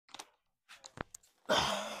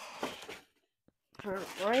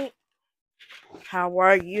Alright, how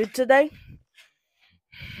are you today?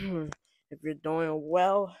 If you're doing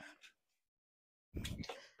well,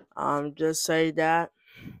 just say that.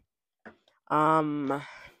 Um,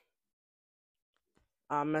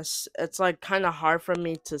 it's like kind of hard for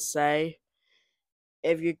me to say.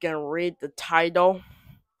 If you can read the title,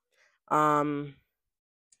 um,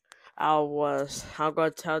 I'll go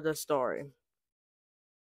tell the story.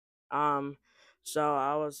 Um, so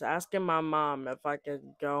I was asking my mom if I could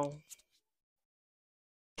go.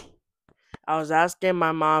 I was asking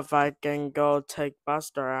my mom if I can go take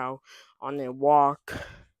Buster out on a walk,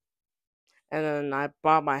 and then I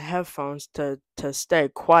bought my headphones to stay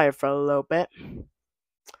quiet for a little bit.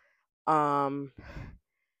 Um,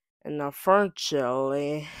 and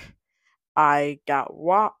unfortunately, I got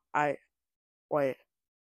what I wait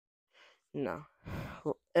no,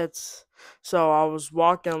 it's so I was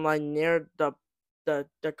walking like near the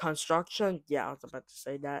construction. Yeah, I was about to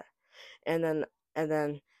say that, and then and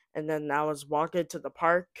then and then I was walking to the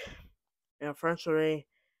park, and unfortunately,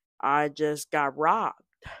 I just got robbed.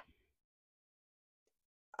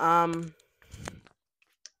 Um,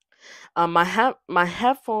 my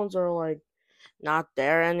headphones are like not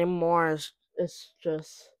there anymore. It's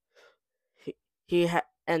just he,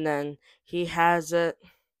 and then he has it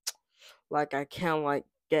like I can't like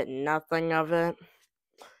get nothing of it.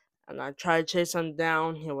 And I tried to chase him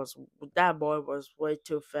down. That boy was way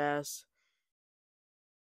too fast.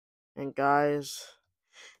 And guys,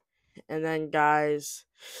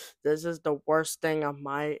 this is the worst thing of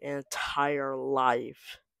my entire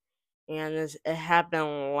life. And it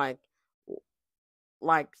happened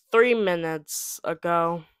like 3 minutes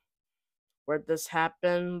ago. Where this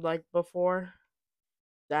happened like before.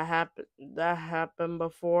 That happened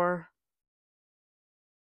before,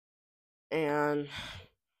 and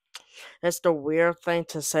it's the weird thing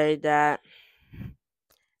to say that,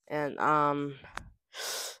 and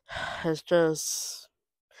it's just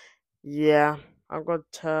yeah. I'm gonna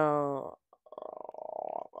tell.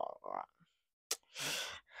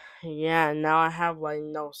 Yeah, now I have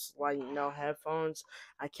no headphones.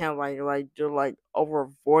 I can't do like over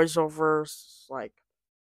voiceovers like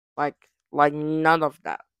none of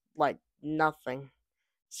that. Like nothing.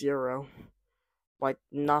 Zero. Like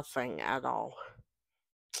nothing at all.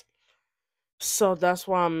 So that's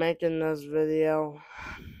why I'm making this video.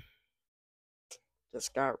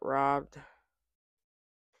 Just got robbed.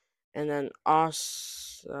 And then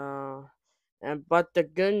but the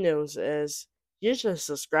good news is you should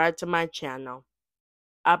subscribe to my channel.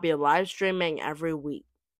 I'll be live streaming every week.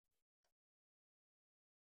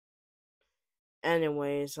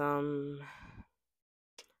 Anyways, so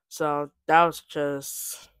that was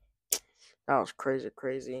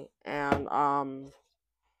crazy. And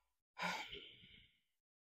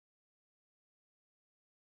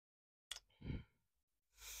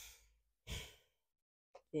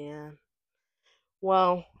yeah.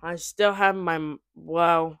 Well, I still have my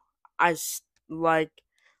I s-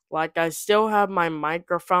 I still have my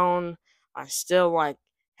microphone. I still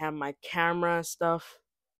have my camera and stuff.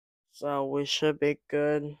 So we should be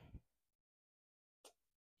good.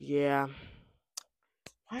 Yeah.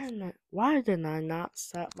 Why didn't I not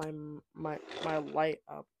set my light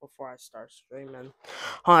up before I start streaming?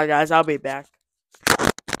 Hold on guys, I'll be back.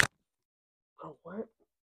 Oh what?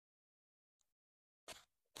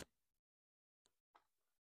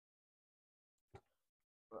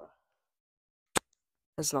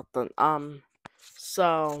 It's nothing.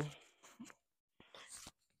 So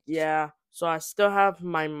yeah. So I still have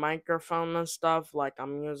my microphone and stuff like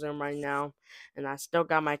I'm using right now. And I still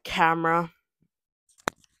got my camera.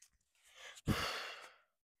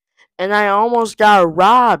 And I almost got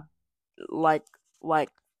robbed like like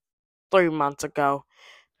 3 months ago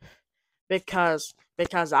because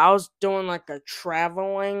I was doing like a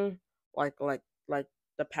traveling like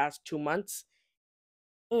the past 2 months,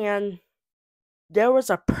 and there was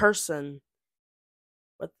a person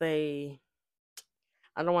with a,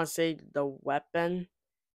 I don't want to say the weapon,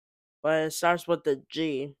 but it starts with the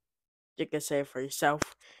G. You can say it for yourself.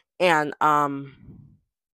 And that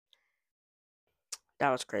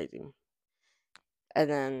was crazy. And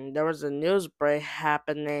then there was a news break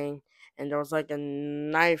happening, and there was like a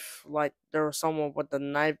knife, like there was someone with a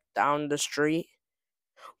knife down the street,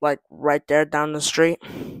 like right there down the street.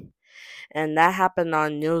 And that happened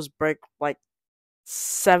on news break like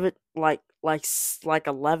seven like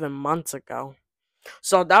 11 months ago.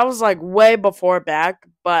 So that was like way before back,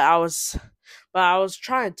 but I was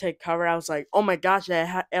trying to take cover. I was like, "Oh my gosh,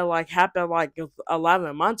 it like happened like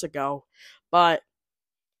 11 months ago." But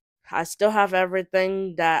I still have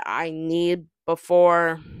everything that I need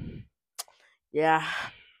before. Yeah,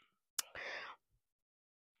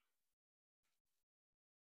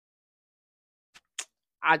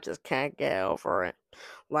 I just can't get over it.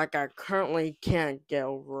 Like I currently can't get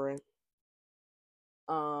over it.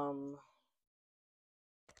 Um,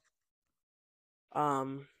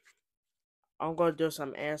 um, I'm gonna do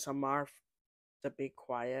some ASMR to be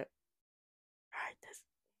quiet. Alright, this.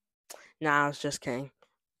 Nah, I was just kidding.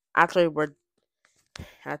 Actually,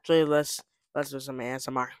 let's do some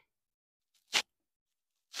ASMR.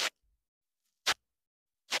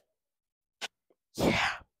 Yeah,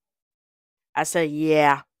 I said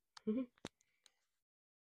yeah.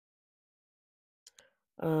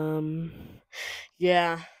 um,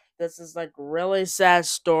 yeah, this is like really sad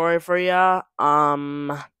story for ya.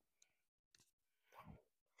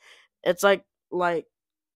 It's like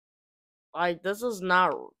this is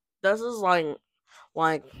not this is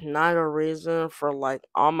like not a reason for like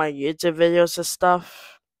all my YouTube videos and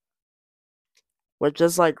stuff, which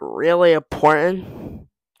is like really important.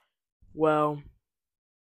 Well,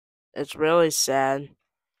 it's really sad.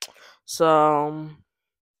 So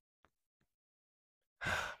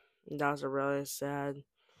that was a really sad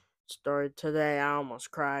story today. I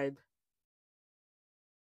almost cried.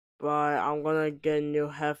 But I'm gonna get new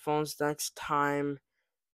headphones next time.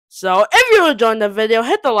 So if you enjoyed the video,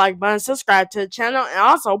 hit the like button, subscribe to the channel, and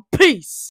also peace.